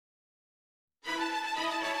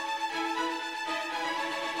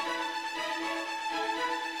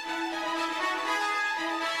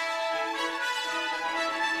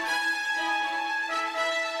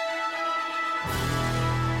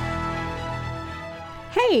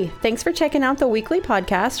Hey, thanks for checking out the weekly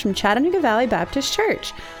podcast from Chattanooga Valley Baptist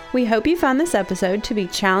Church. We hope you found this episode to be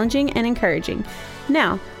challenging and encouraging.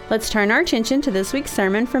 Now, let's turn our attention to this week's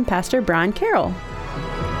sermon from Pastor Brian Carroll.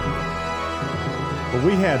 Well,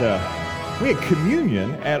 we had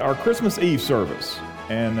communion at our Christmas Eve service,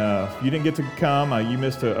 and if you didn't get to come, you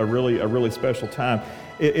missed a really special time.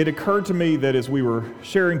 It occurred to me that as we were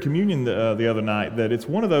sharing communion the other night, that that's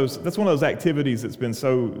one of those activities that's been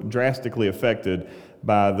so drastically affected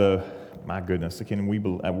by my goodness,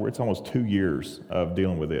 it's almost 2 years of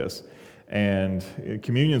dealing with this. And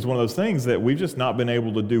communion is one of those things that we've just not been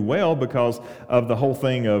able to do well because of the whole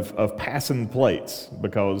thing of passing plates.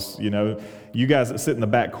 Because, you guys that sit in the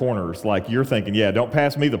back corners, like you're thinking, yeah, don't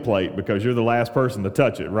pass me the plate because you're the last person to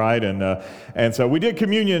touch it, right? And so we did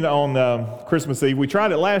communion on Christmas Eve. We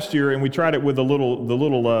tried it last year, and we tried it with the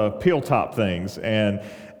little peel top things. And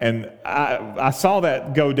I saw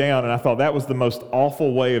that go down, and I thought that was the most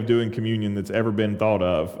awful way of doing communion that's ever been thought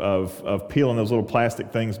of peeling those little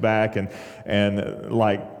plastic things back, and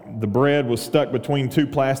like the bread was stuck between two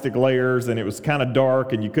plastic layers, and it was kind of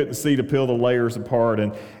dark, and you couldn't see to peel the layers apart.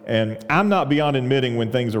 And I'm not beyond admitting when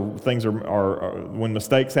when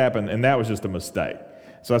mistakes happen, and that was just a mistake.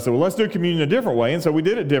 So I said, well, let's do communion a different way, and so we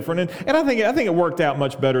did it different, and I think it worked out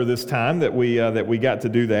much better this time that we got to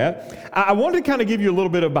do that. I wanted to kind of give you a little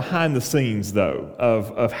bit of behind the scenes, though,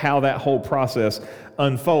 of how that whole process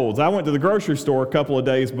unfolds. I went to the grocery store a couple of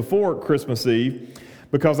days before Christmas Eve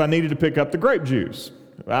because I needed to pick up the grape juice.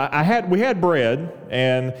 We had bread,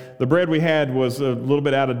 and the bread we had was a little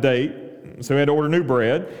bit out of date. So we had to order new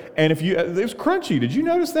bread, and it was crunchy. Did you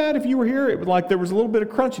notice that if you were here? It was like there was a little bit of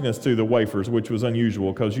crunchiness to the wafers, which was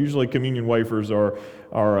unusual because usually communion wafers are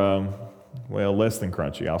less than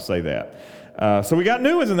crunchy. I'll say that. So we got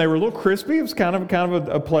new ones, and they were a little crispy. It was kind of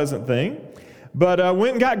a pleasant thing. But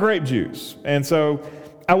went and got grape juice, and so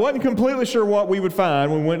I wasn't completely sure what we would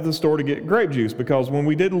find when we went to the store to get grape juice, because when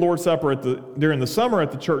we did the Lord's Supper during the summer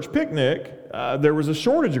at the church picnic, there was a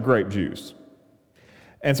shortage of grape juice.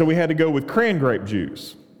 And so we had to go with cran grape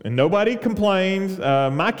juice. And nobody complained.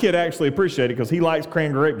 My kid actually appreciated it because he likes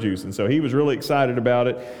cran grape juice. And so he was really excited about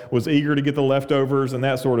it, was eager to get the leftovers and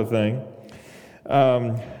that sort of thing.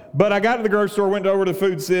 But I got to the grocery store, went over to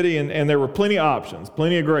Food City, and there were plenty of options,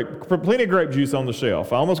 plenty of grape juice on the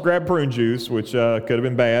shelf. I almost grabbed prune juice, which could have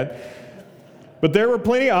been bad. But there were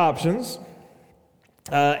plenty of options.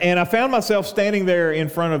 And I found myself standing there in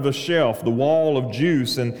front of the shelf, the wall of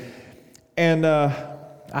juice, and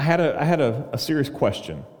I had a serious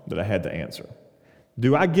question that I had to answer.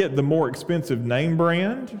 Do I get the more expensive name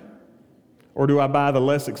brand, or do I buy the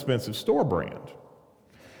less expensive store brand?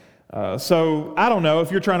 So I don't know,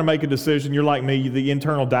 if you're trying to make a decision, you're like me, the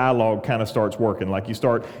internal dialogue kind of starts working. Like you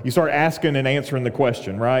start asking and answering the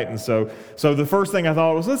question, right? And so the first thing I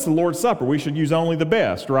thought was, this is the Lord's Supper. We should use only the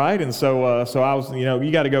best, right? And so I was,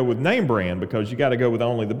 you got to go with name brand because you got to go with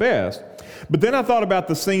only the best. But then I thought about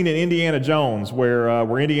the scene in Indiana Jones where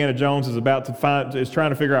Indiana Jones is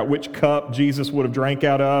trying to figure out which cup Jesus would have drank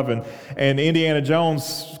out of, and Indiana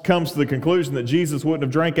Jones comes to the conclusion that Jesus wouldn't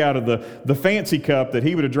have drank out of the fancy cup, that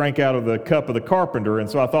he would have drank out of the cup of the carpenter. And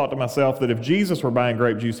so I thought to myself that if Jesus were buying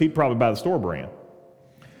grape juice, he'd probably buy the store brand.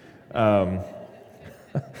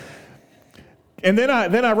 And then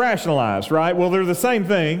I rationalized, right? Well, they're the same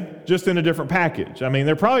thing, just in a different package. I mean,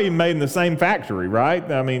 they're probably made in the same factory,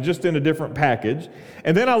 right? I mean, just in a different package.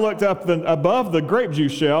 And then I looked up above the grape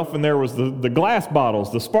juice shelf, and there was the glass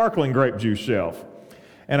bottles, the sparkling grape juice shelf.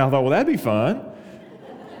 And I thought, well, that'd be fun.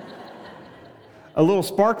 A little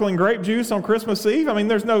sparkling grape juice on Christmas Eve. I mean,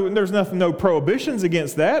 there's no prohibitions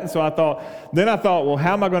against that. And so I thought, well,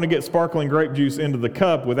 how am I going to get sparkling grape juice into the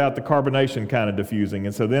cup without the carbonation kind of diffusing?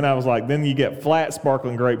 And so then I was like, then you get flat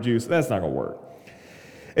sparkling grape juice. That's not going to work.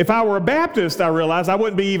 If I were a Baptist, I realized I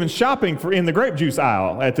wouldn't be even shopping in the grape juice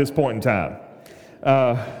aisle at this point in time.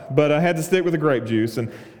 But I had to stick with the grape juice,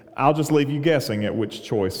 and I'll just leave you guessing at which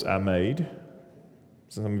choice I made.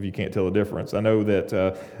 Some of you can't tell the difference. I know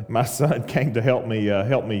that my son came to help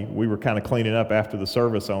me. We were kind of cleaning up after the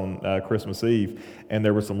service on Christmas Eve, and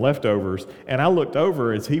there were some leftovers. And I looked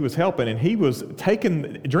over as he was helping, and he was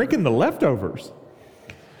drinking the leftovers.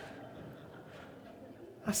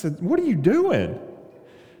 I said, "What are you doing?"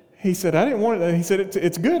 He said, "I didn't want it." He said,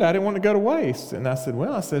 "It's good. I didn't want it to go to waste." And I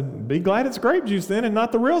said, "Be glad it's grape juice then, and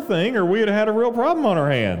not the real thing, or we would have had a real problem on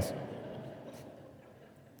our hands."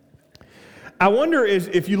 I wonder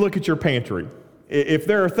if you look at your pantry, if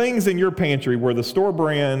there are things in your pantry where the store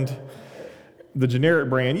brand, the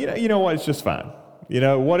generic brand, you know what, it's just fine.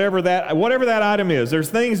 Whatever that item is. There's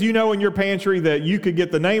things in your pantry that you could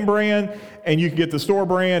get the name brand and you could get the store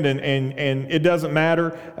brand and it doesn't matter.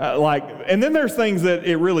 And then there's things that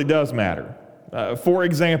it really does matter. For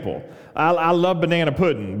example, I love banana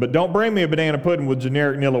pudding, but don't bring me a banana pudding with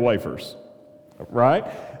generic Nilla wafers, right?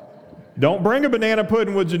 Don't bring a banana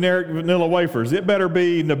pudding with generic vanilla wafers. It better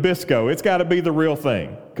be Nabisco. It's got to be the real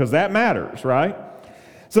thing because that matters, right?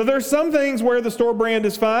 So there's some things where the store brand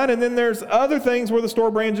is fine, and then there's other things where the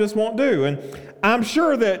store brand just won't do. And I'm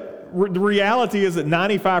sure that the reality is that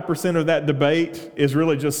 95% of that debate is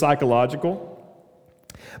really just psychological.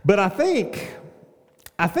 But I think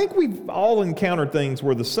we've all encountered things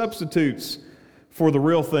where the substitutes for the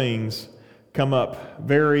real things come up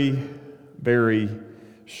very, very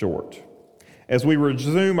short. As we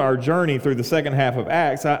resume our journey through the second half of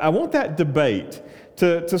Acts, I want that debate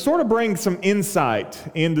to sort of bring some insight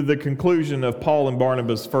into the conclusion of Paul and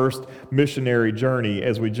Barnabas' first missionary journey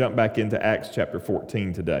as we jump back into Acts chapter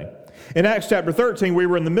 14 today. In Acts chapter 13, we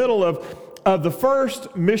were in the middle of the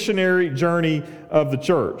first missionary journey of the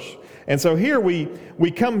church. And so here we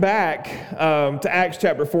come back to Acts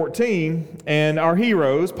chapter 14, and our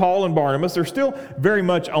heroes, Paul and Barnabas, they're still very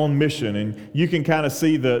much on mission. And you can kind of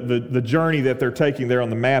see the journey that they're taking there on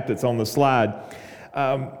the map that's on the slide.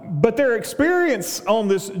 But their experience on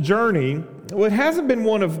this journey, it hasn't been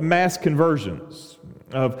one of mass conversions,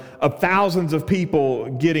 of thousands of people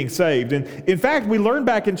getting saved. And in fact, we learned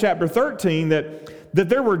back in chapter 13 that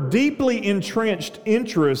there were deeply entrenched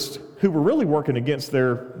interests who were really working against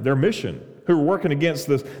their mission, who were working against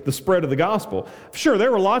the spread of the gospel. Sure,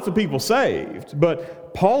 there were lots of people saved,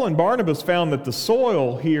 but Paul and Barnabas found that the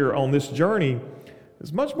soil here on this journey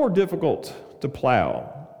is much more difficult to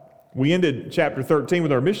plow. We ended chapter 13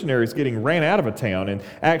 with our missionaries getting ran out of a town. In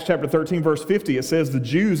Acts chapter 13, verse 50, it says, "The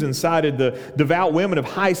Jews incited the devout women of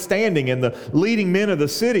high standing and the leading men of the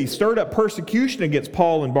city, stirred up persecution against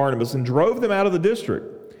Paul and Barnabas, and drove them out of the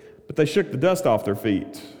district. But they shook the dust off their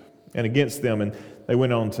feet and against them, and they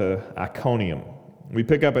went on to Iconium." We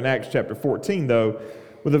pick up in Acts chapter 14, though,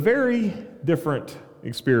 with a very different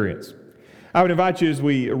experience. I would invite you as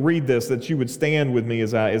we read this that you would stand with me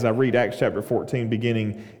as I read Acts chapter 14,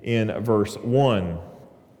 beginning in verse 1.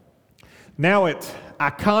 "Now at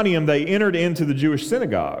Iconium they entered into the Jewish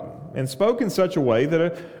synagogue and spoke in such a way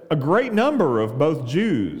that a great number of both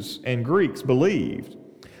Jews and Greeks believed.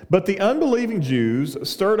 But the unbelieving Jews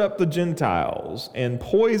stirred up the Gentiles and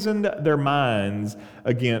poisoned their minds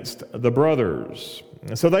against the brothers.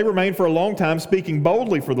 So they remained for a long time speaking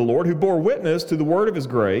boldly for the Lord, who bore witness to the word of his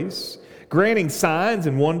grace, granting signs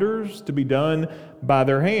and wonders to be done by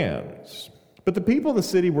their hands. But the people of the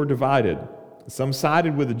city were divided. Some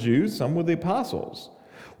sided with the Jews, some with the apostles.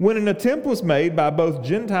 When an attempt was made by both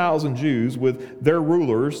Gentiles and Jews with their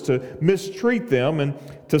rulers to mistreat them and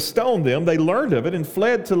to stone them, they learned of it and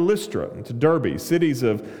fled to Lystra and to Derbe, cities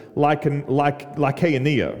of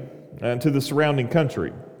Lycaonia, and to the surrounding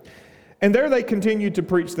country. And there they continued to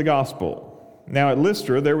preach the gospel. Now at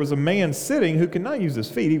Lystra there was a man sitting who could not use his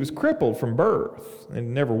feet. He was crippled from birth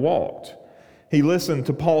and never walked. He listened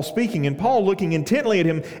to Paul speaking, and Paul, looking intently at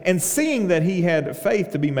him and seeing that he had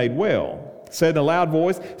faith to be made well, said in a loud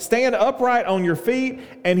voice, "Stand upright on your feet."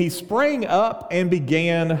 And he sprang up and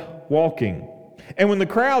began walking. And when the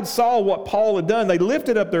crowd saw what Paul had done, they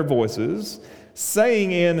lifted up their voices,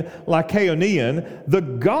 saying in Lycaonian, "The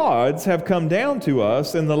gods have come down to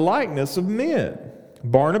us in the likeness of men."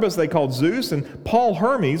 Barnabas they called Zeus, and Paul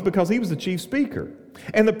Hermes, because he was the chief speaker.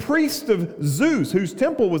 And the priest of Zeus, whose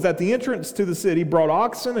temple was at the entrance to the city, brought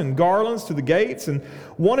oxen and garlands to the gates and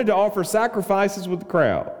wanted to offer sacrifices with the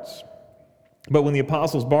crowds. But when the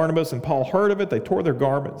apostles Barnabas and Paul heard of it, they tore their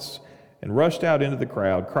garments and rushed out into the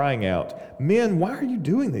crowd, crying out, "Men, why are you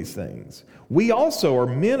doing these things? We also are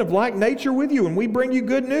men of like nature with you, and we bring you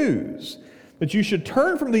good news, that you should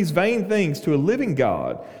turn from these vain things to a living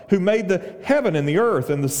God, who made the heaven and the earth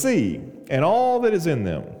and the sea and all that is in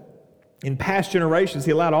them. In past generations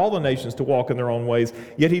he allowed all the nations to walk in their own ways,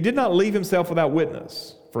 yet he did not leave himself without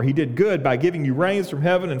witness. For he did good by giving you rains from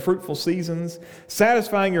heaven and fruitful seasons,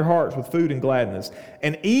 satisfying your hearts with food and gladness.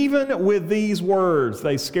 And even with these words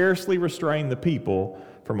they scarcely restrained the people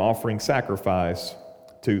from offering sacrifice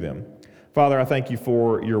to them." Father, I thank you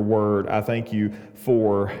for your word. I thank you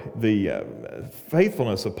for the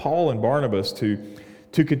faithfulness of Paul and Barnabas to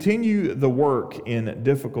continue the work in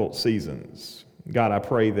difficult seasons. God, I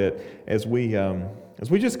pray that as we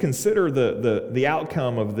just consider the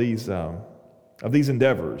outcome of these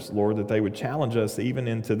endeavors, Lord, that they would challenge us even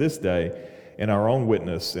into this day in our own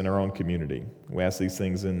witness, in our own community. We ask these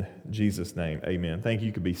things in Jesus' name. Amen. Thank you.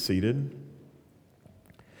 You could be seated.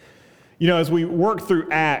 You know, as we work through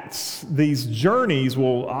Acts, these journeys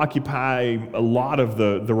will occupy a lot of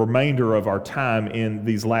the remainder of our time in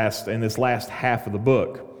this last half of the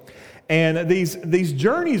book. And these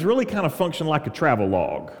journeys really kind of function like a travel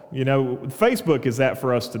log. You know, Facebook is that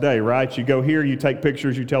for us today, right? You go here, you take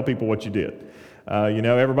pictures, you tell people what you did. You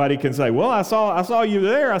know, everybody can say, well, I saw you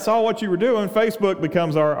there. I saw what you were doing. Facebook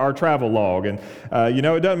becomes our travel log. And, you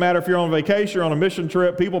know, it doesn't matter if you're on vacation or on a mission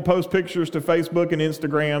trip. People post pictures to Facebook and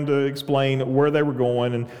Instagram to explain where they were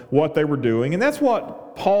going and what they were doing. And that's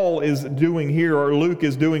what Paul is doing here, or Luke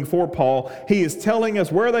is doing for Paul. He is telling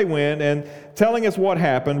us where they went and telling us what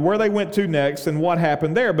happened, where they went to next, and what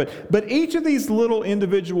happened there. But each of these little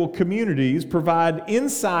individual communities provide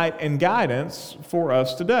insight and guidance for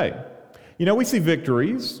us today. You know, we see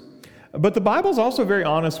victories, but the Bible's also very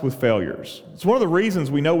honest with failures. It's one of the reasons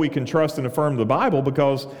we know we can trust and affirm the Bible,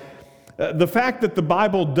 because the fact that the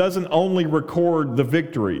Bible doesn't only record the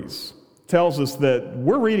victories tells us that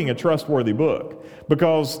we're reading a trustworthy book.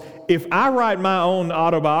 Because if I write my own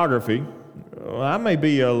autobiography, I may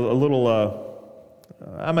be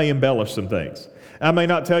I may embellish some things. I may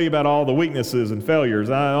not tell you about all the weaknesses and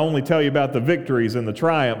failures. I only tell you about the victories and the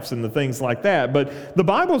triumphs and the things like that. But the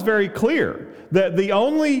Bible is very clear that the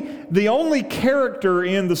only character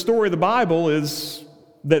in the story of the Bible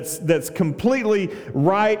that's completely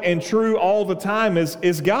right and true all the time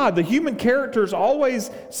is God. The human characters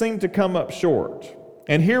always seem to come up short.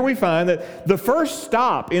 And here we find that the first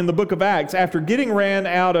stop in the book of Acts after getting ran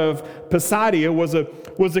out of Pisidia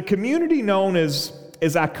was a community known as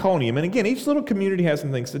Iconium. And again, each little community has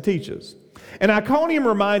some things to teach us. And Iconium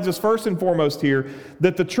reminds us first and foremost here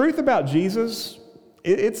that the truth about Jesus,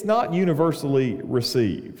 it's not universally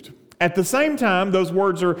received. At the same time, those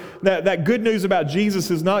words are, that good news about Jesus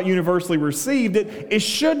is not universally received. It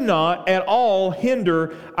should not at all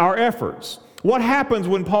hinder our efforts. What happens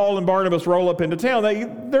when Paul and Barnabas roll up into town?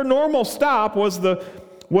 Their normal stop was the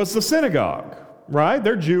synagogue, right?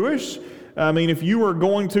 They're Jewish. I mean, if you were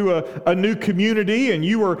going to a new community and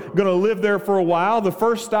you were going to live there for a while, the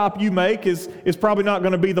first stop you make is probably not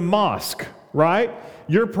going to be the mosque, right?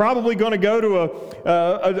 You're probably going to go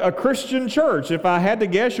to a Christian church. If I had to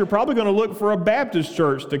guess, you're probably going to look for a Baptist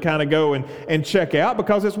church to kind of go and check out,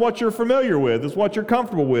 because it's what you're familiar with, it's what you're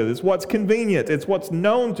comfortable with, it's what's convenient, it's what's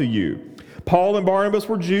known to you. Paul and Barnabas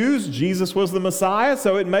were Jews. Jesus was the Messiah,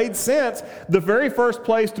 so it made sense. The very first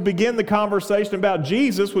place to begin the conversation about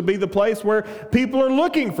Jesus would be the place where people are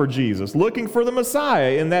looking for Jesus, looking for the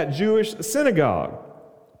Messiah in that Jewish synagogue.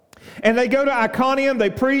 And they go to Iconium, they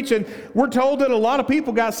preach, and we're told that a lot of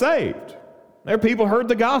people got saved. There, people heard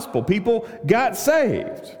the gospel. People got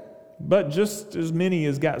saved. But just as many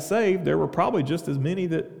as got saved, there were probably just as many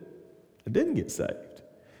that didn't get saved.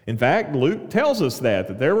 In fact, Luke tells us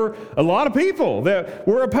that there were a lot of people that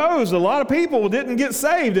were opposed. A lot of people didn't get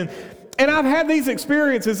saved. And I've had these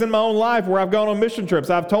experiences in my own life where I've gone on mission trips.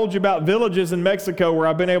 I've told you about villages in Mexico where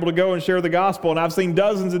I've been able to go and share the gospel, and I've seen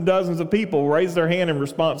dozens and dozens of people raise their hand in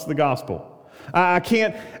response to the gospel. I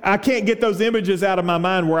can't get those images out of my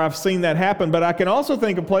mind where I've seen that happen, but I can also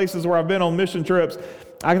think of places where I've been on mission trips.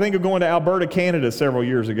 I can think of going to Alberta, Canada several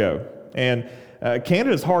years ago. And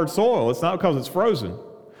Canada's hard soil. It's not because it's frozen.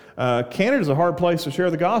 Canada's a hard place to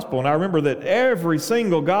share the gospel, and I remember that every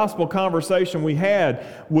single gospel conversation we had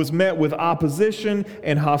was met with opposition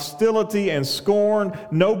and hostility and scorn.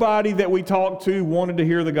 Nobody that we talked to wanted to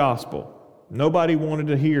hear the gospel. Nobody wanted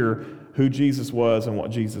to hear who Jesus was and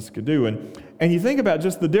what Jesus could do. And you think about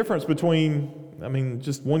just the difference between,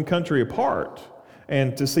 just one country apart,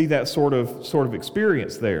 and to see that sort of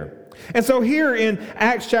experience there. And so here in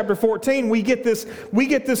Acts chapter 14, we get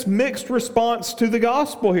this mixed response to the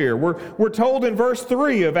gospel here. We're told in verse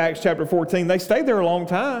 3 of Acts chapter 14, they stayed there a long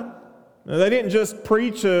time. They didn't just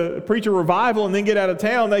preach a revival and then get out of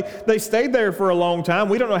town. They stayed there for a long time.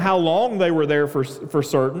 We don't know how long they were there for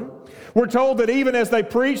certain. We're told that even as they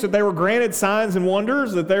preached, that they were granted signs and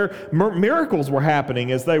wonders, that their miracles were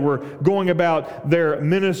happening as they were going about their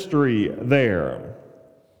ministry there.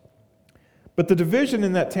 But the division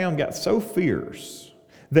in that town got so fierce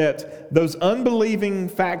that those unbelieving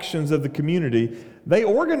factions of the community, they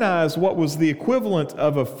organized what was the equivalent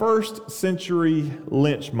of a first century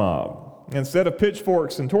lynch mob. Instead of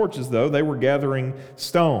pitchforks and torches, though, they were gathering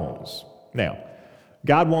stones. Now,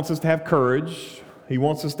 God wants us to have courage. He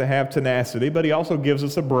wants us to have tenacity, but He also gives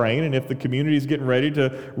us a brain, and if the community is getting ready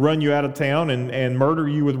to run you out of town and murder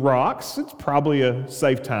you with rocks, it's probably a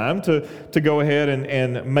safe time to go ahead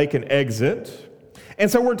and make an exit. And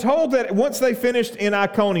so we're told that once they finished in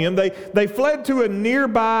Iconium, they fled to a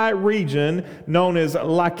nearby region known as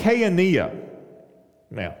Lycaonia.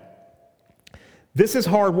 Now, this is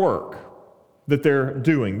hard work. that they're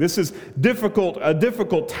doing. This is a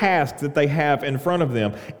difficult task that they have in front of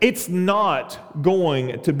them. It's not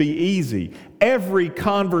going to be easy. Every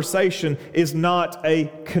conversation is not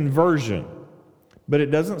a conversion, but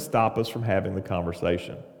it doesn't stop us from having the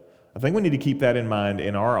conversation. I think we need to keep that in mind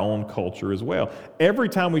in our own culture as well. Every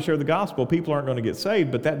time we share the gospel, people aren't going to get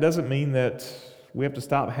saved, but that doesn't mean that we have to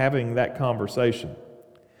stop having that conversation.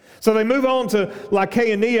 So they move on to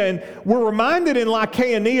Lycaonia, and we're reminded in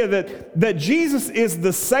Lycaonia that Jesus is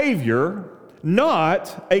the Savior,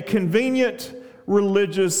 not a convenient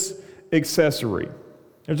religious accessory.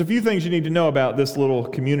 There's a few things you need to know about this little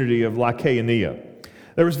community of Lycaonia.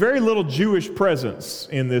 There was very little Jewish presence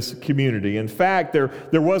in this community. In fact, there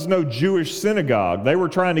was no Jewish synagogue. They were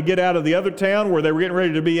trying to get out of the other town where they were getting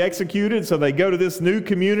ready to be executed, so they go to this new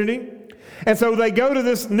community. And so they go to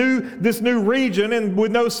this new region, and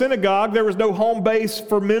with no synagogue, there was no home base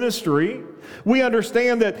for ministry. We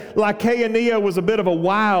understand that Lycaonia was a bit of a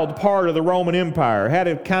wild part of the Roman Empire. It had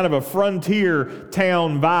a kind of a frontier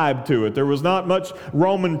town vibe to it. There was not much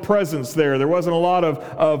Roman presence there. There wasn't a lot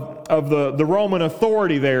of the Roman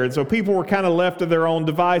authority there. And so people were kind of left to their own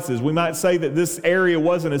devices. We might say that this area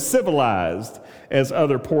wasn't as civilized as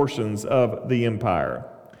other portions of the empire.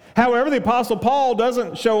 However, the Apostle Paul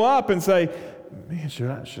doesn't show up and say, man, should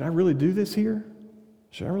I really do this here?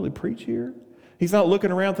 Should I really preach here? He's not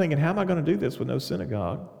looking around thinking, how am I going to do this with no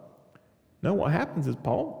synagogue? No, what happens is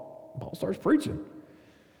Paul starts preaching.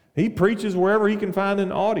 He preaches wherever he can find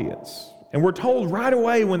an audience. And we're told right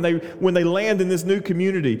away when they land in this new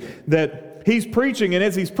community that he's preaching, and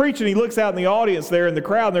as he's preaching, he looks out in the audience there in the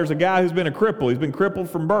crowd, and there's a guy who's been a cripple. He's been crippled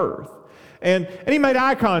from birth. And he made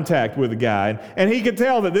eye contact with the guy, and he could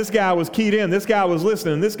tell that this guy was keyed in, this guy was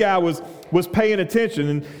listening, this guy was paying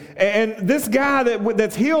attention. And this guy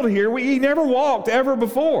that's healed here, he never walked ever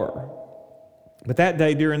before. But that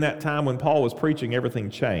day, during that time when Paul was preaching, everything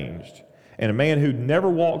changed. And a man who'd never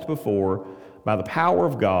walked before, by the power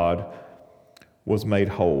of God, was made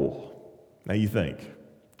whole. Now you think,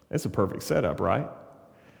 that's a perfect setup, right?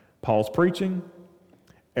 Paul's preaching,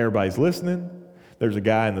 everybody's listening. There's a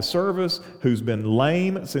guy in the service who's been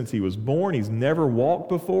lame since he was born. He's never walked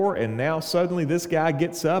before, and now suddenly this guy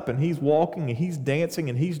gets up and he's walking and he's dancing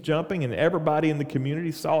and he's jumping, and everybody in the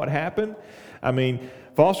community saw it happen. I mean,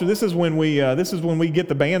 Foster, this is when we get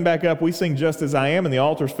the band back up. We sing "Just As I Am," and the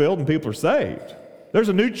altar's filled, and people are saved. There's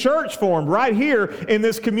a new church formed right here in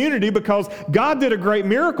this community because God did a great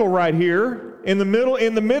miracle right here in the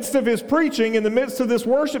midst of his preaching, in the midst of this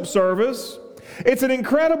worship service. It's an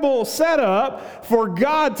incredible setup for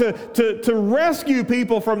God to rescue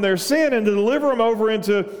people from their sin and to deliver them over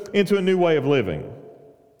into a new way of living.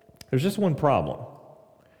 There's just one problem. You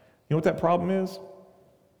know what that problem is?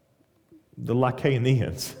 The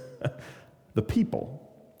Lycaonians, the people.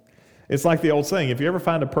 It's like the old saying, if you ever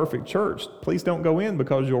find a perfect church, please don't go in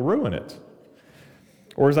because you'll ruin it.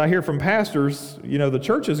 Or as I hear from pastors, the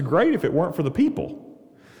church is great if it weren't for the people.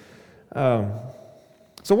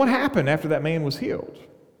 So what happened after that man was healed?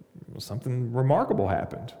 Something remarkable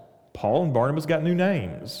happened. Paul and Barnabas got new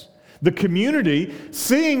names. The community,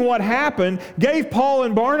 seeing what happened, gave Paul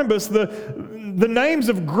and Barnabas the names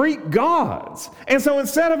of Greek gods. And so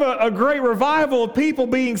instead of a great revival of people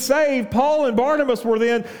being saved, Paul and Barnabas were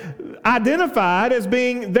then identified as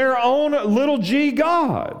being their own little g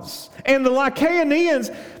gods. And the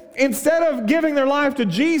Lycaonians, instead of giving their life to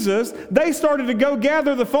Jesus, they started to go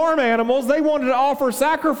gather the farm animals. They wanted to offer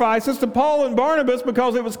sacrifices to Paul and Barnabas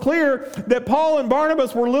because it was clear that Paul and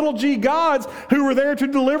Barnabas were little g gods who were there to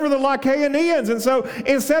deliver the Lycaonians. And so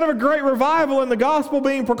instead of a great revival and the gospel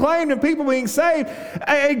being proclaimed and people being saved,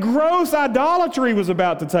 a gross idolatry was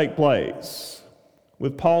about to take place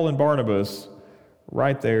with Paul and Barnabas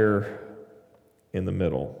right there in the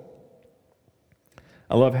middle.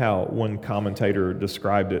 I love how one commentator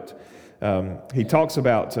described it. He talks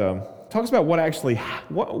about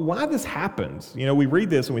why this happens. We read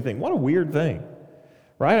this and we think, what a weird thing,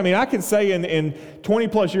 right? I mean, I can say in 20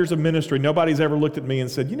 plus years of ministry, nobody's ever looked at me and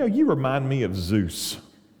said, you remind me of Zeus.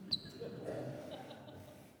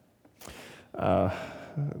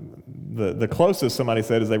 The closest somebody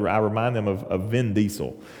said is I remind them of Vin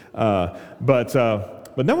Diesel.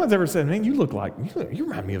 But no one's ever said, man, you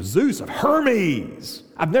remind me of Zeus, of Hermes.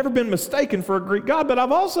 I've never been mistaken for a Greek god, but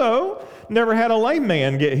I've also never had a lame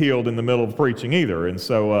man get healed in the middle of preaching either. And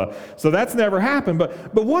so that's never happened.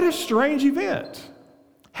 But what a strange event.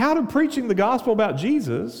 How did preaching the gospel about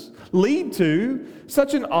Jesus lead to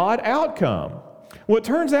such an odd outcome? Well, it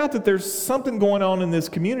turns out that there's something going on in this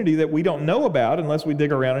community that we don't know about unless we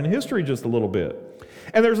dig around in history just a little bit.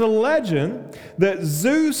 And there's a legend that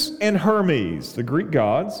Zeus and Hermes, the Greek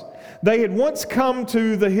gods, they had once come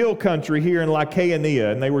to the hill country here in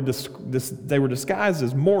Lycaonia, and they were disguised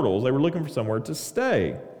as mortals. They were looking for somewhere to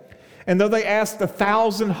stay. And though they asked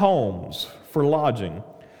 1,000 homes for lodging,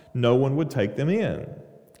 no one would take them in.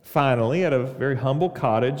 Finally, at a very humble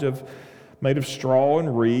cottage made of straw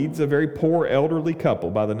and reeds, a very poor elderly couple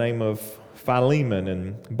by the name of Philemon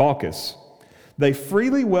and Baucis, they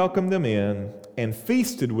freely welcomed them in and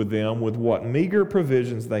feasted with them with what meager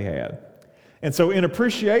provisions they had. And so in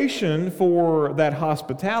appreciation for that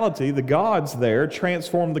hospitality, the gods there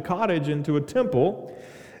transformed the cottage into a temple,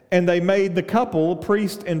 and they made the couple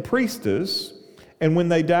priest and priestess, and when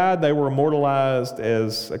they died, they were immortalized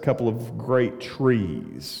as a couple of great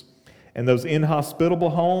trees. And those inhospitable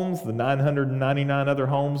homes, the 999 other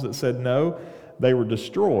homes that said no, they were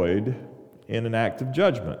destroyed in an act of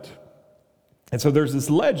judgment. And so there's this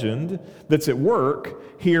legend that's at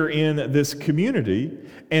work here in this community,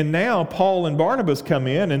 and now Paul and Barnabas come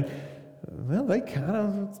in, and well, they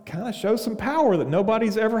kind of show some power that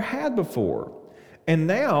nobody's ever had before. And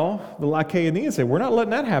now the Lycaonians say, we're not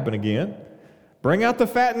letting that happen again. Bring out the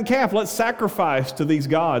fattened calf. Let's sacrifice to these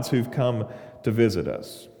gods who've come to visit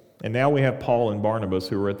us. And now we have Paul and Barnabas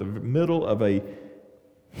who are at the middle of a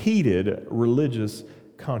heated religious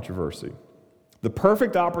controversy. The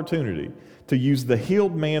perfect opportunity to use the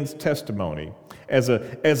healed man's testimony as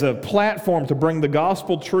a platform to bring the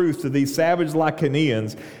gospel truth to these savage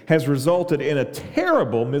Lycaonians has resulted in a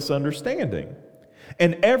terrible misunderstanding.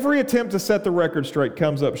 And every attempt to set the record straight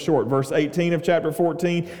comes up short. Verse 18 of chapter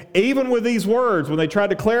 14, even with these words, when they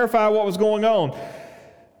tried to clarify what was going on,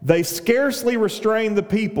 they scarcely restrained the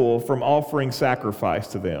people from offering sacrifice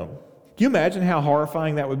to them. Can you imagine how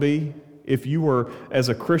horrifying that would be if you were as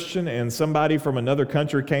a Christian and somebody from another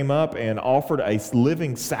country came up and offered a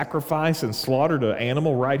living sacrifice and slaughtered an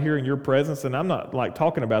animal right here in your presence? And I'm not like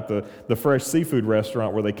talking about the fresh seafood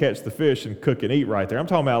restaurant where they catch the fish and cook and eat right there. I'm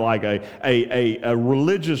talking about like a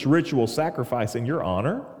religious ritual sacrifice in your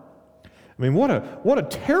honor. I mean, what a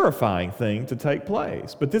terrifying thing to take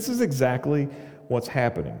place. But this is exactly what's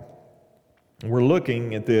happening. We're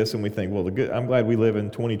looking at this and we think, well, I'm glad we live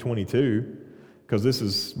in 2022 because this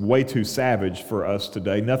is way too savage for us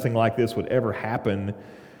today. Nothing like this would ever happen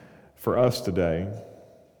for us today.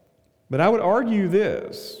 But I would argue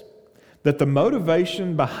this, that the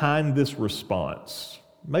motivation behind this response,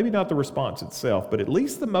 maybe not the response itself, but at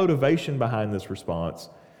least the motivation behind this response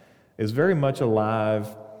is very much alive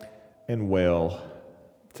and well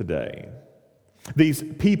today. These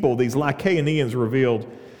people, these Lycaonians,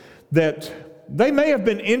 revealed that they may have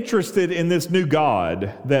been interested in this new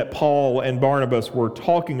God that Paul and Barnabas were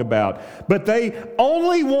talking about, but they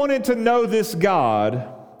only wanted to know this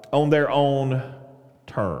God on their own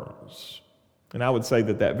terms. And I would say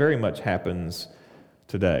that very much happens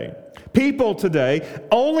today. People today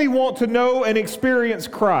only want to know and experience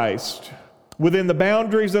Christ within the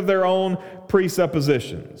boundaries of their own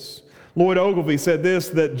presuppositions. Lloyd Ogilvie said this,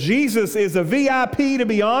 that Jesus is a VIP to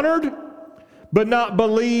be honored, but not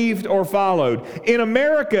believed or followed. In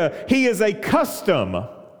America, he is a custom,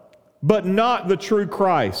 but not the true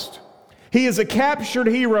Christ. He is a captured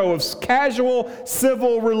hero of casual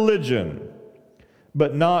civil religion,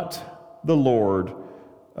 but not the Lord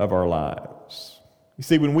of our lives. You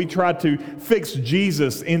see, when we try to fix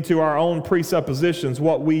Jesus into our own presuppositions,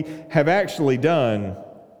 what we have actually done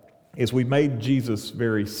is we made Jesus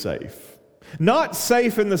very safe. Not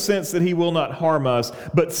safe in the sense that he will not harm us,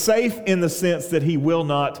 but safe in the sense that he will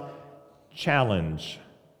not challenge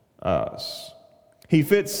us. He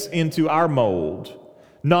fits into our mold,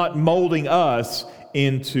 not molding us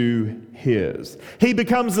into his. He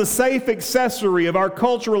becomes the safe accessory of our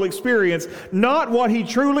cultural experience, not what he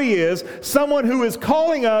truly is, someone who is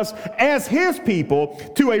calling us as his people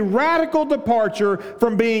to a radical departure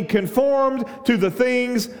from being conformed to the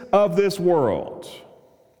things of this world.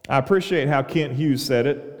 I appreciate how Kent Hughes said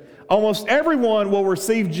it. Almost everyone will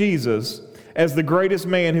receive Jesus as the greatest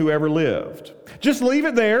man who ever lived. Just leave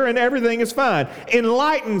it there and everything is fine.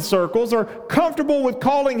 Enlightened circles are comfortable with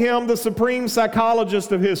calling him the supreme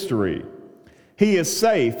psychologist of history. He is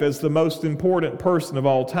safe as the most important person of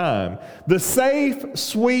all time. The safe,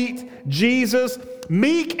 sweet Jesus,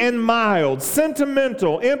 meek and mild,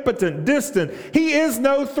 sentimental, impotent, distant. He is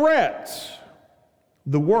no threat.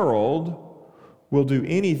 The world will do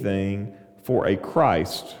anything for a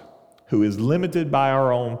Christ who is limited by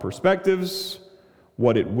our own perspectives.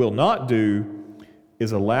 What it will not do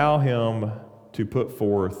is allow him to put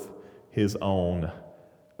forth his own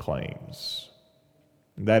claims.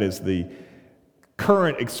 That is the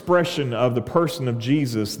current expression of the person of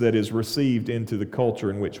Jesus that is received into the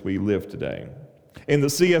culture in which we live today. In the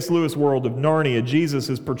C.S. Lewis world of Narnia, Jesus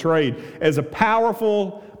is portrayed as a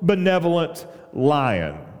powerful, benevolent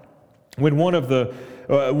lion. When one of the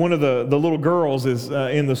little girls is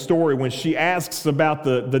in the story, when she asks about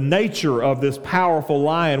the nature of this powerful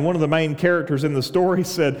lion, one of the main characters in the story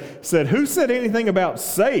said, "Who said anything about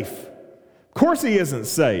safe? Of course he isn't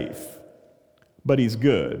safe, but he's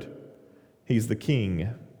good. He's the king,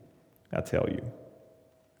 I tell you."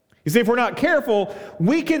 You see, if we're not careful,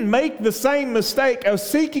 we can make the same mistake of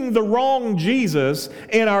seeking the wrong Jesus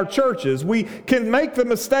in our churches. We can make the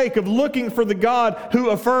mistake of looking for the God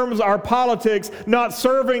who affirms our politics, not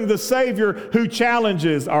serving the Savior who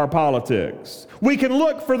challenges our politics. We can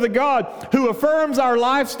look for the God who affirms our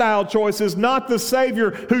lifestyle choices, not the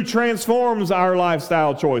Savior who transforms our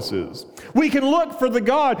lifestyle choices. We can look for the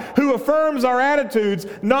God who affirms our attitudes,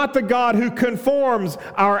 not the God who conforms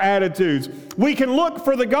our attitudes. We can look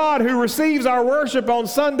for the God who receives our worship on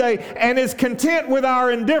Sunday and is content with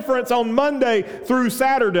our indifference on Monday through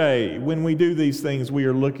Saturday. When we do these things, we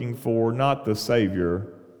are looking for not the Savior,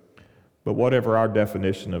 but whatever our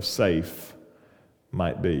definition of safe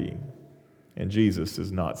might be. And Jesus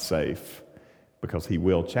is not safe because he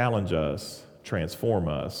will challenge us, transform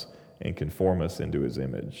us, and conform us into his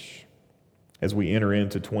image. As we enter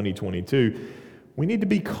into 2022, we need to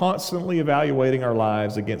be constantly evaluating our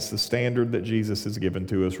lives against the standard that Jesus has given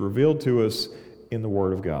to us, revealed to us in the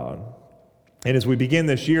Word of God. And as we begin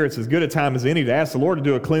this year, it's as good a time as any to ask the Lord to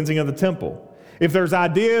do a cleansing of the temple. If there's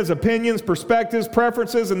ideas, opinions, perspectives,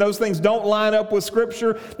 preferences, and those things don't line up with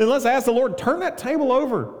Scripture, then let's ask the Lord, turn that table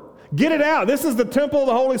over. Get it out. This is the temple of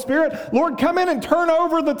the Holy Spirit. Lord, come in and turn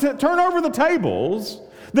over the tables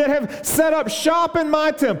that have set up shop in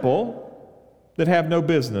my temple that have no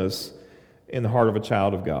business in the heart of a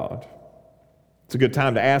child of God. It's a good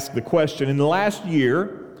time to ask the question, in the last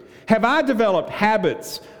year, have I developed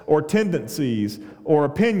habits or tendencies or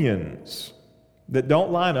opinions that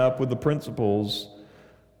don't line up with the principles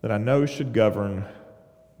that I know should govern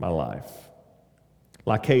my life?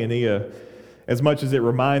 Lycaonia, as much as it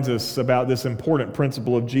reminds us about this important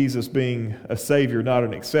principle of Jesus being a Savior, not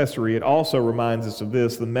an accessory, it also reminds us of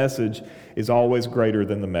this: the message is always greater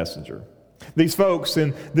than the messenger. These folks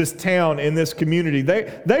in this town, in this community,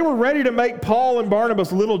 they were ready to make Paul and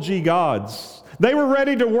Barnabas little g gods. They were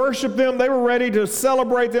ready to worship them. They were ready to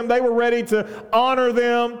celebrate them. They were ready to honor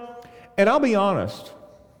them. And I'll be honest,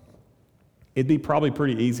 it'd be probably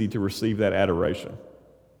pretty easy to receive that adoration.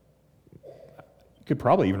 You could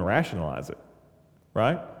probably even rationalize it,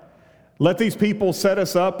 right? Let these people set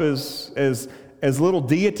us up as little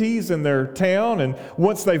deities in their town, and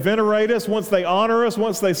once they venerate us, once they honor us,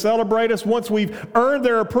 once they celebrate us, once we've earned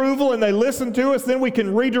their approval and they listen to us, then we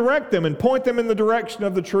can redirect them and point them in the direction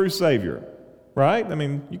of the true Savior, right? I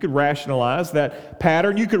mean, you could rationalize that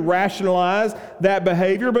pattern, you could rationalize that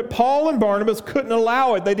behavior, but Paul and Barnabas couldn't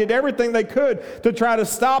allow it. They did everything they could to try to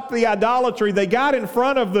stop the idolatry. They got in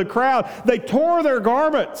front of the crowd. They tore their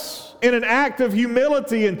garments in an act of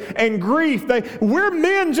humility and grief. We're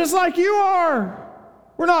men just like you are.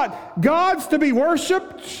 We're not gods to be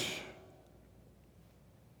worshiped.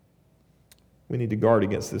 We need to guard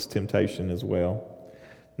against this temptation as well.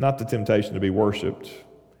 Not the temptation to be worshiped,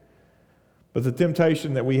 but the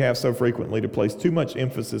temptation that we have so frequently to place too much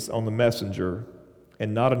emphasis on the messenger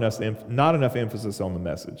and not enough emphasis on the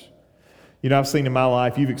message. You know, I've seen in my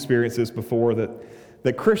life, you've experienced this before,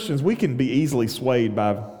 that Christians, we can be easily swayed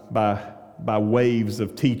by waves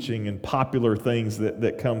of teaching and popular things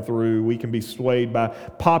that come through. We can be swayed by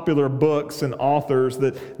popular books and authors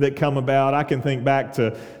that come about. I can think back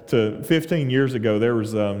to 15 years ago, there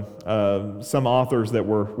was some authors that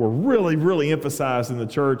were really, really emphasized in the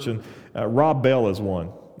church, and Rob Bell is one.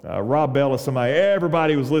 Rob Bell is somebody,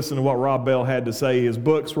 everybody was listening to what Rob Bell had to say. His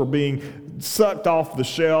books were being sucked off the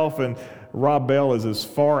shelf, and Rob Bell is as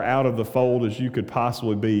far out of the fold as you could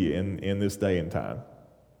possibly be in this day and time.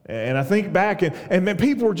 And I think back, and man,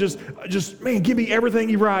 people were just, man, give me everything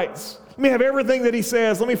he writes. Let me have everything that he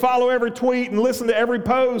says. Let me follow every tweet and listen to every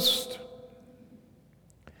post.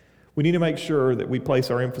 We need to make sure that we place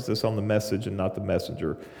our emphasis on the message and not the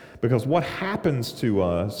messenger. Because what happens to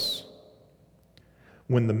us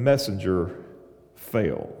when the messenger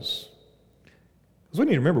fails? Because we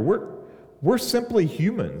need to remember, we're simply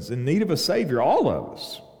humans in need of a Savior, all of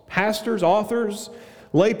us. Pastors, authors,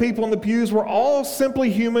 lay people in the pews, we're all simply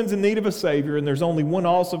humans in need of a Savior, and there's only one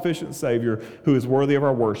all-sufficient Savior who is worthy of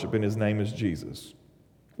our worship, and his name is Jesus.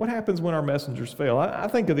 What happens when our messengers fail? I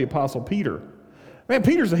think of the Apostle Peter. Man,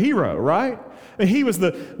 Peter's a hero, right? I mean, he was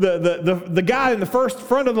the guy in the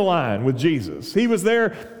front of the line with Jesus. He was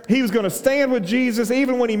there. He was going to stand with Jesus.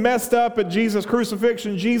 Even when he messed up at Jesus'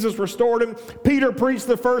 crucifixion, Jesus restored him. Peter preached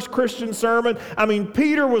the first Christian sermon. I mean,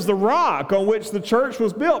 Peter was the rock on which the church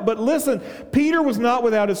was built. But listen, Peter was not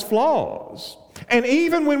without his flaws. And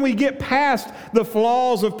even when we get past the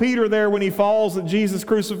flaws of Peter there when he falls at Jesus'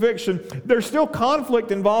 crucifixion, there's still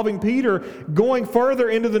conflict involving Peter going further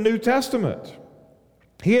into the New Testament.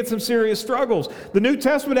 He had some serious struggles. The New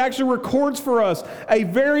Testament actually records for us a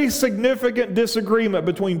very significant disagreement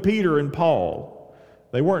between Peter and Paul.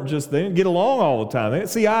 They didn't get along all the time. They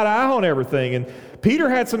didn't see eye to eye on everything. And Peter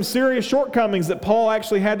had some serious shortcomings that Paul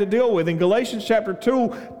actually had to deal with. In Galatians chapter 2,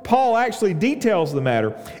 Paul actually details the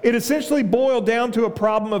matter. It essentially boiled down to a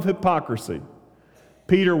problem of hypocrisy.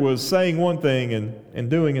 Peter was saying one thing and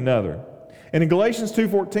doing another. And in Galatians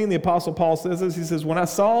 2:14, the Apostle Paul says this. He says, when I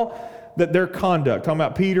saw that their conduct, talking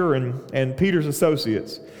about Peter and Peter's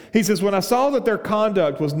associates, he says, when I saw that their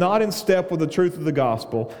conduct was not in step with the truth of the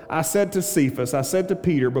gospel, I said to Cephas, I said to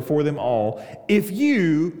Peter before them all, if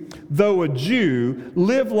you, though a Jew,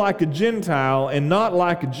 live like a Gentile and not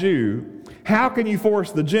like a Jew, how can you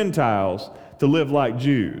force the Gentiles to live like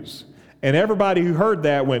Jews? And everybody who heard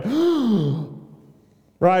that went,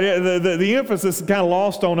 right, the emphasis is kind of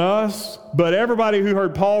lost on us, but everybody who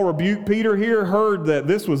heard Paul rebuke Peter here heard that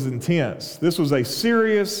this was intense. This was a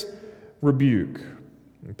serious rebuke.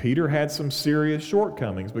 And Peter had some serious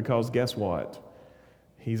shortcomings because guess what?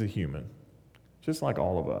 He's a human, just like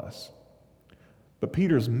all of us. But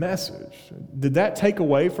Peter's message, did that take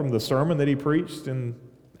away from the sermon that he preached in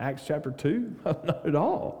Acts chapter 2? Not at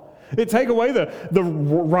all. Did it take away the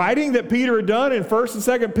writing that Peter had done in 1st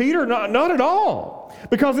and 2nd Peter? Not at all.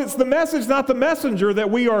 Because it's the message, not the messenger,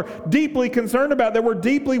 that we are deeply concerned about, that we're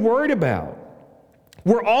deeply worried about.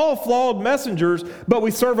 We're all flawed messengers, but we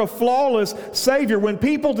serve a flawless Savior. When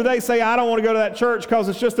people today say, I don't want to go to that church because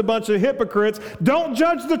it's just a bunch of hypocrites, don't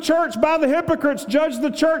judge the church by the hypocrites. Judge the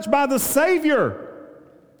church by the Savior.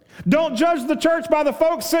 Don't judge the church by the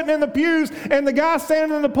folks sitting in the pews and the guy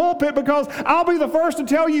standing in the pulpit, because I'll be the first to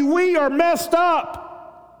tell you we are messed up.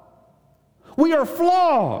 We are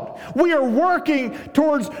flawed. We are working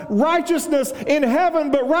towards righteousness in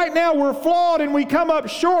heaven, but right now we're flawed and we come up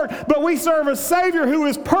short, but we serve a Savior who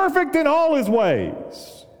is perfect in all His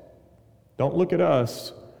ways. Don't look at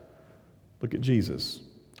us. Look at Jesus.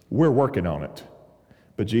 We're working on it,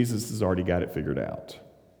 but Jesus has already got it figured out.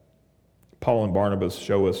 Paul and Barnabas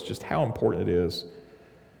show us just how important it is.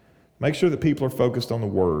 Make sure that people are focused on the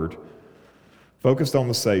Word, focused on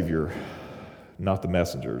the Savior, not the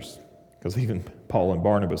messengers. Because even Paul and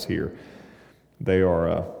Barnabas here, they're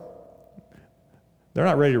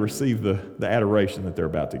not ready to receive the adoration that they're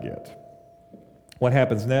about to get. What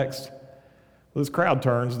happens next? Well, this crowd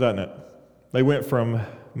turns, doesn't it? They went from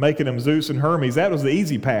making them Zeus and Hermes. That was the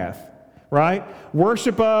easy path, right?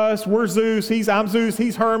 Worship us. We're Zeus. I'm Zeus.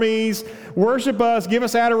 He's Hermes. Worship us. Give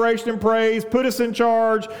us adoration and praise. Put us in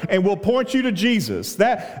charge, and we'll point you to Jesus.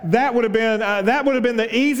 That would have been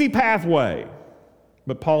the easy pathway.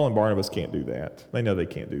 But Paul and Barnabas can't do that. They know they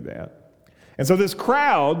can't do that. And so this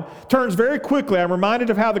crowd turns very quickly. I'm reminded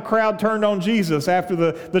of how the crowd turned on Jesus after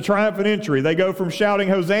the triumphant entry. They go from shouting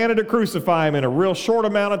Hosanna to crucify Him in a real short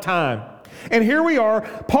amount of time. And here we are,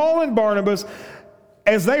 Paul and Barnabas,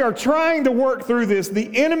 as they are trying to work through this, the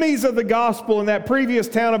enemies of the gospel in that previous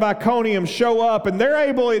town of Iconium show up, and they're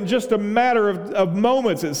able, in just a matter of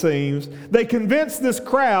moments it seems, they convince this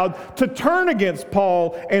crowd to turn against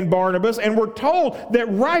Paul and Barnabas, and we're told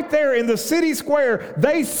that right there in the city square,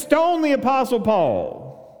 they stone the Apostle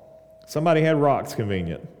Paul. Somebody had rocks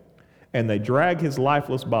convenient, and they drag his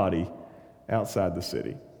lifeless body outside the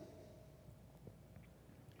city.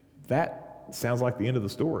 That sounds like the end of the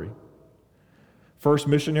story. First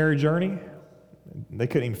missionary journey, they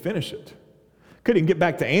couldn't even finish it. Couldn't even get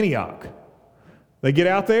back to Antioch. They get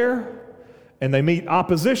out there, and they meet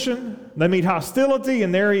opposition, they meet hostility,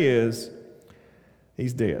 and there he is.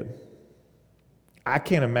 He's dead. I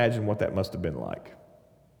can't imagine what that must have been like.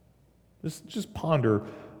 Just ponder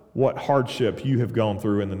what hardship you have gone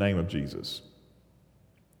through in the name of Jesus.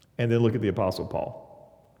 And then look at the Apostle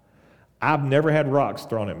Paul. I've never had rocks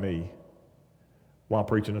thrown at me while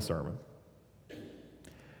preaching a sermon.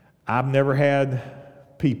 I've never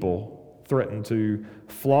had people threaten to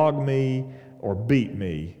flog me or beat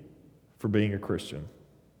me for being a Christian.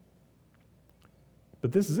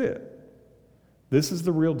 But this is it. This is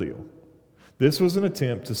the real deal. This was an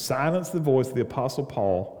attempt to silence the voice of the Apostle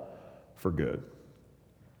Paul for good.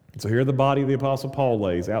 And so here the body of the Apostle Paul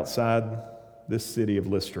lays outside this city of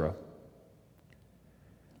Lystra.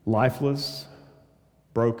 Lifeless,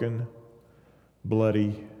 broken,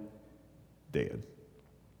 bloody, dead.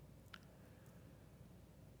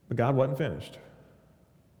 But God wasn't finished.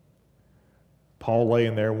 Paul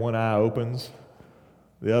laying there, one eye opens,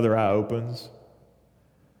 the other eye opens,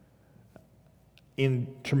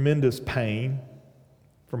 in tremendous pain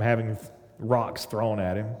from having rocks thrown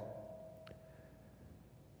at him.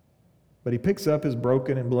 But he picks up his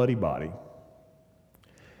broken and bloody body.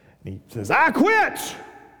 And he says, I quit!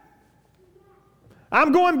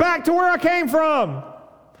 I'm going back to where I came from.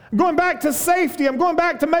 I'm going back to safety. I'm going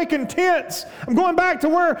back to making tents. I'm going back to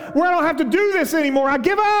where I don't have to do this anymore. I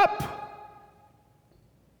give up.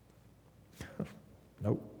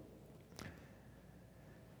 Nope.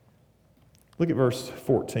 Look at verse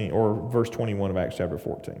 14, or verse 21 of Acts chapter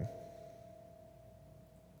 14.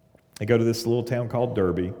 They go to this little town called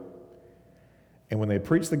Derbe, and when they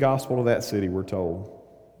preached the gospel to that city, we're told,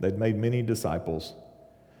 they'd made many disciples.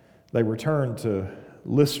 They returned to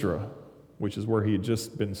Lystra, which is where he had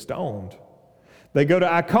just been stoned. They go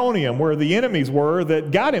to Iconium, where the enemies were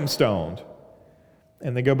that got him stoned.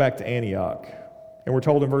 And they go back to Antioch. And we're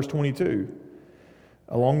told in verse 22,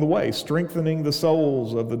 along the way, strengthening the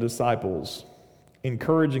souls of the disciples,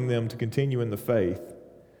 encouraging them to continue in the faith,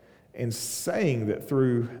 and saying that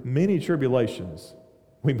through many tribulations,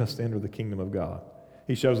 we must enter the kingdom of God.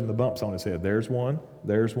 He shows them the bumps on his head. There's one,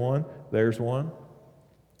 there's one, there's one.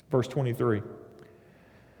 Verse 23.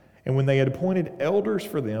 And when they had appointed elders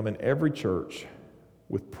for them in every church,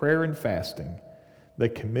 with prayer and fasting, they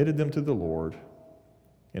committed them to the Lord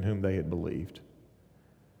in whom they had believed.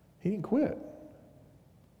 He didn't quit.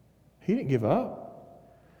 He didn't give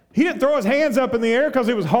up. He didn't throw his hands up in the air because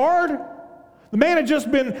it was hard. The man had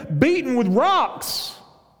just been beaten with rocks.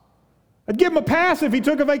 I'd give him a pass if he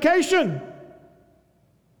took a vacation.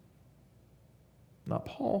 Not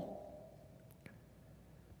Paul.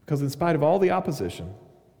 Because in spite of all the opposition,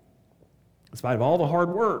 in spite of all the hard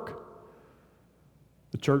work,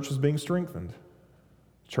 the church was being strengthened.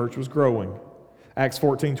 The church was growing. Acts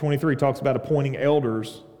 14:23 talks about appointing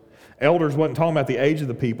elders. Elders wasn't talking about the age of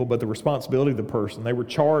the people, but the responsibility of the person. They were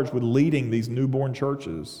charged with leading these newborn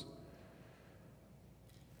churches.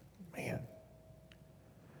 Man,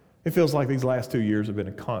 it feels like these last 2 years have been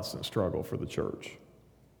a constant struggle for the church.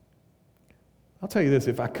 I'll tell you this,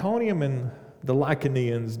 if Iconium and the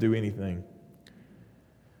Lycaonians do anything,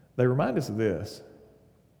 they remind us of this.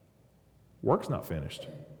 Work's not finished.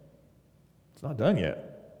 It's not done yet.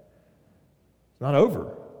 It's not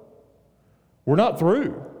over. We're not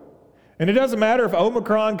through. And it doesn't matter if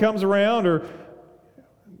Omicron comes around or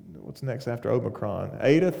what's next after Omicron?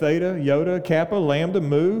 Eta, Theta, Iota, Kappa, Lambda,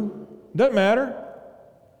 Mu. Doesn't matter.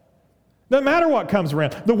 Doesn't matter what comes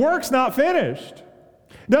around. The work's not finished.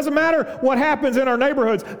 Doesn't matter what happens in our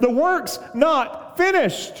neighborhoods. The work's not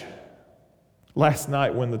finished. Last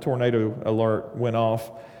night when the tornado alert went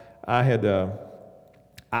off, I have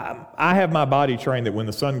my body trained that when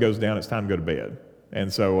the sun goes down, it's time to go to bed.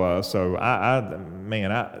 And so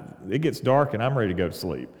it gets dark and I'm ready to go to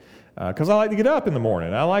sleep because I like to get up in the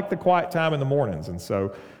morning. I like the quiet time in the mornings. And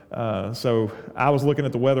so I was looking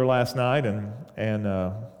at the weather last night and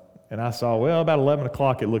I saw, well, about 11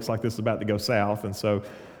 o'clock, it looks like this is about to go south. And so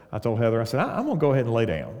I told Heather, I said, I'm going to go ahead and lay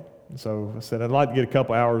down. And so I said, I'd like to get a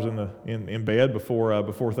couple hours in bed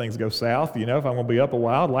before things go south. You know, if I'm going to be up a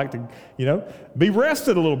while, I'd like to, be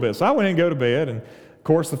rested a little bit. So I went in and go to bed. And, of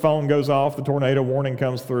course, the phone goes off. The tornado warning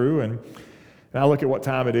comes through. And I look at what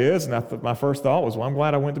time it is. And my first thought was, well, I'm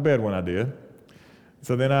glad I went to bed when I did.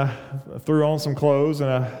 So then I threw on some clothes. And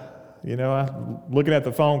I'm looking at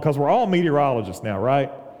the phone because we're all meteorologists now, right?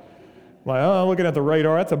 Like, looking at the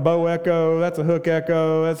radar, that's a bow echo, that's a hook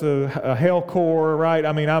echo, that's a hail core, right?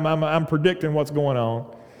 I mean, I'm predicting what's going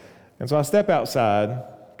on. And so I step outside,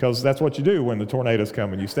 because that's what you do when the tornado's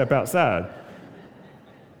coming. You step outside.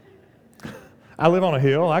 I live on a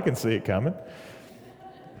hill, I can see it coming.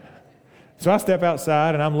 So I step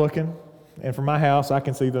outside and I'm looking, and from my house I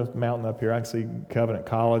can see the mountain up here. I can see Covenant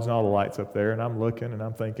College and all the lights up there, and I'm looking and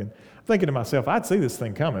I'm thinking to myself, I'd see this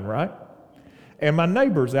thing coming, right? And my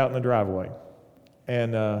neighbor's out in the driveway.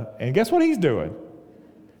 And guess what he's doing?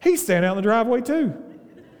 He's standing out in the driveway too.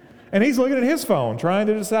 And he's looking at his phone, trying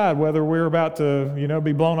to decide whether we're about to,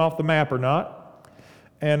 be blown off the map or not.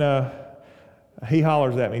 And he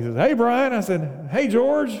hollers at me. He says, "Hey, Brian." I said, "Hey,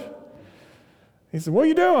 George." He said, "What are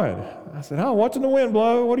you doing?" I said, "Oh, watching the wind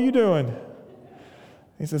blow. What are you doing?"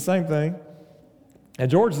 He said, "Same thing." And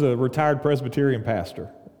George's a retired Presbyterian pastor.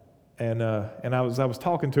 And I was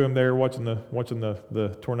talking to him there, watching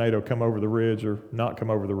the tornado come over the ridge or not come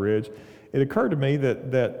over the ridge. It occurred to me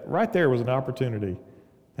that right there was an opportunity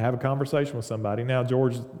to have a conversation with somebody. Now,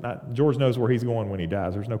 George knows where he's going when he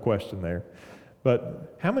dies. There's no question there.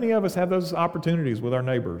 But how many of us have those opportunities with our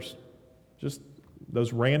neighbors? Just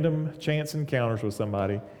those random chance encounters with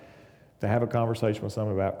somebody to have a conversation with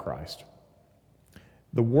someone about Christ.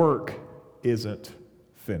 The work isn't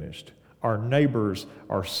finished. Our neighbors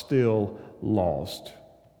are still lost.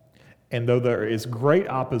 And though there is great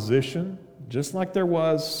opposition, just like there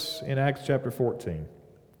was in Acts chapter 14,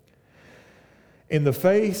 in the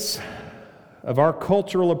face of our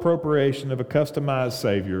cultural appropriation of a customized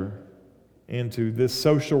Savior into this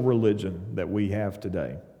social religion that we have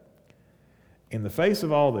today, in the face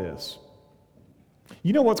of all this,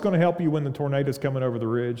 you know what's going to help you when the tornado's coming over the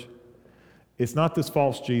ridge? It's not this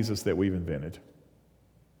false Jesus that we've invented.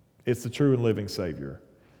 It's the true and living Savior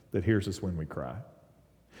that hears us when we cry.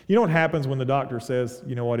 You know what happens when the doctor says,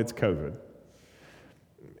 you know what, it's COVID?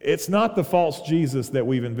 It's not the false Jesus that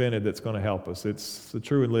we've invented that's going to help us. It's the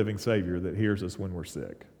true and living Savior that hears us when we're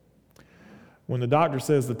sick. When the doctor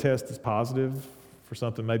says the test is positive for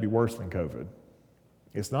something maybe worse than COVID,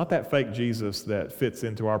 it's not that fake Jesus that fits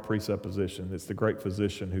into our presupposition. It's the great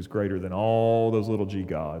physician who's greater than all those little g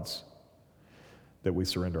gods that we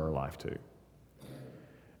surrender our life to.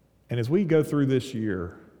 And as we go through this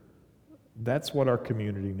year, that's what our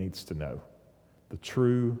community needs to know, the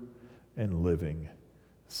true and living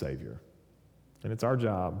Savior. And it's our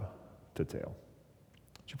job to tell.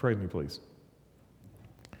 Would you pray with me, please?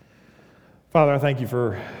 Father, I thank you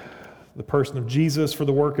for the person of Jesus, for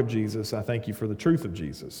the work of Jesus. I thank you for the truth of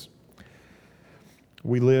Jesus.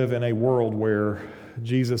 We live in a world where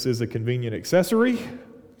Jesus is a convenient accessory,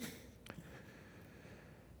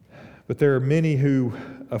 but there are many who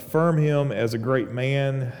affirm him as a great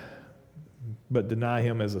man, but deny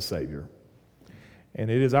him as a Savior. And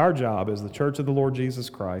it is our job as the Church of the Lord Jesus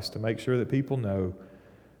Christ to make sure that people know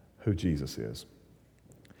who Jesus is.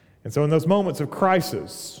 And so in those moments of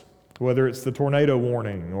crisis, whether it's the tornado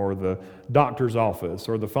warning or the doctor's office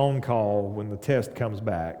or the phone call when the test comes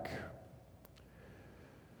back,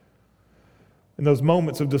 in those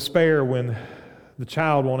moments of despair when the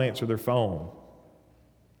child won't answer their phone,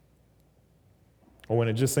 or when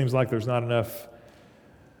it just seems like there's not enough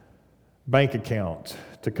bank account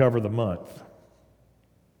to cover the month,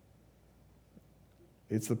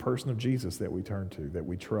 it's the person of Jesus that we turn to, that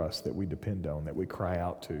we trust, that we depend on, that we cry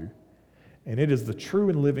out to. And it is the true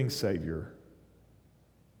and living Savior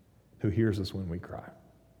who hears us when we cry.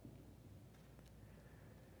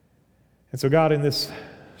 And so, God, in this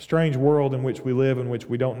strange world in which we live, in which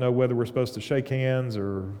we don't know whether we're supposed to shake hands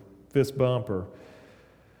or fist bump, or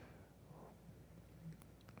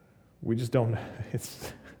we just don't know.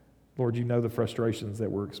 Lord, you know the frustrations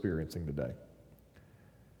that we're experiencing today.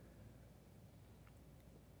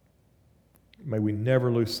 May we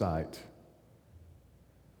never lose sight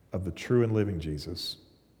of the true and living Jesus,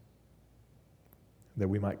 that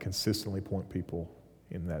we might consistently point people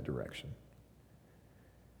in that direction.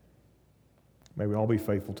 May we all be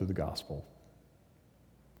faithful to the gospel.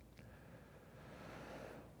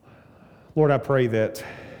 Lord, I pray that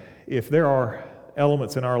if there are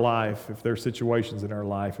elements in our life, if there are situations in our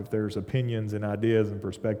life, if there's opinions and ideas and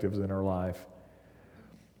perspectives in our life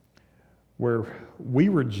where we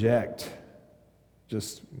reject,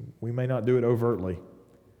 we may not do it overtly,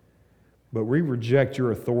 but we reject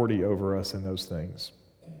your authority over us in those things,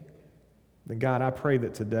 then God, I pray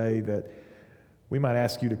that today that we might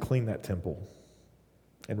ask you to clean that temple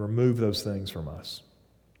and remove those things from us.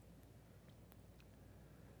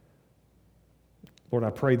 Lord,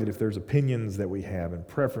 I pray that if there's opinions that we have and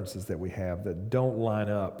preferences that we have that don't line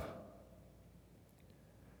up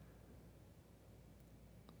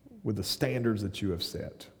with the standards that you have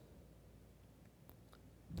set,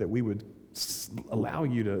 that we would allow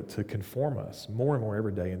you to conform us more and more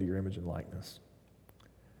every day into your image and likeness.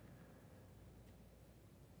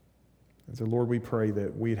 And so, Lord, we pray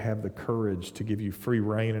that we'd have the courage to give you free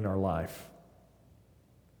rein in our life,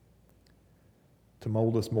 to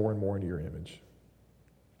mold us more and more into your image.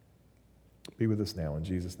 Be with us now. In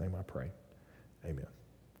Jesus' name I pray. Amen.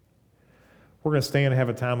 We're going to stand and have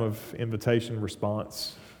a time of invitation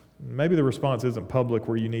response. Maybe the response isn't public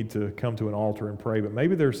where you need to come to an altar and pray, but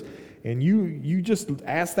maybe there's, and you just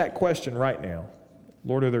ask that question right now.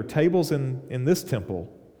 Lord, are there tables in this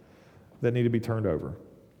temple that need to be turned over?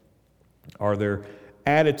 Are there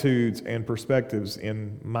attitudes and perspectives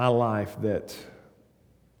in my life that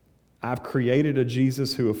I've created a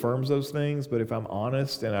Jesus who affirms those things, but if I'm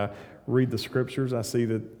honest and I read the scriptures, I see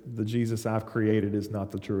that the Jesus I've created is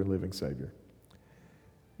not the true and living Savior.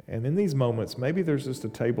 And in these moments, maybe there's just a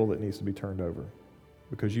table that needs to be turned over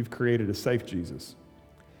because you've created a safe Jesus,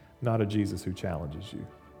 not a Jesus who challenges you.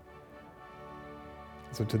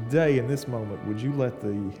 So today, in this moment, would you let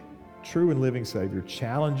the true and living Savior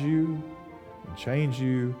challenge you and change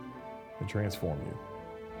you and transform you?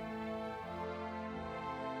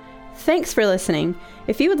 Thanks for listening.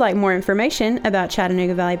 If you would like more information about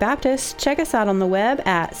Chattanooga Valley Baptist, check us out on the web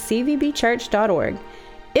at cvbchurch.org.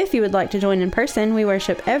 If you would like to join in person, we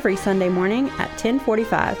worship every Sunday morning at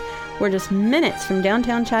 10:45. We're just minutes from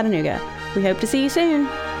downtown Chattanooga. We hope to see you soon.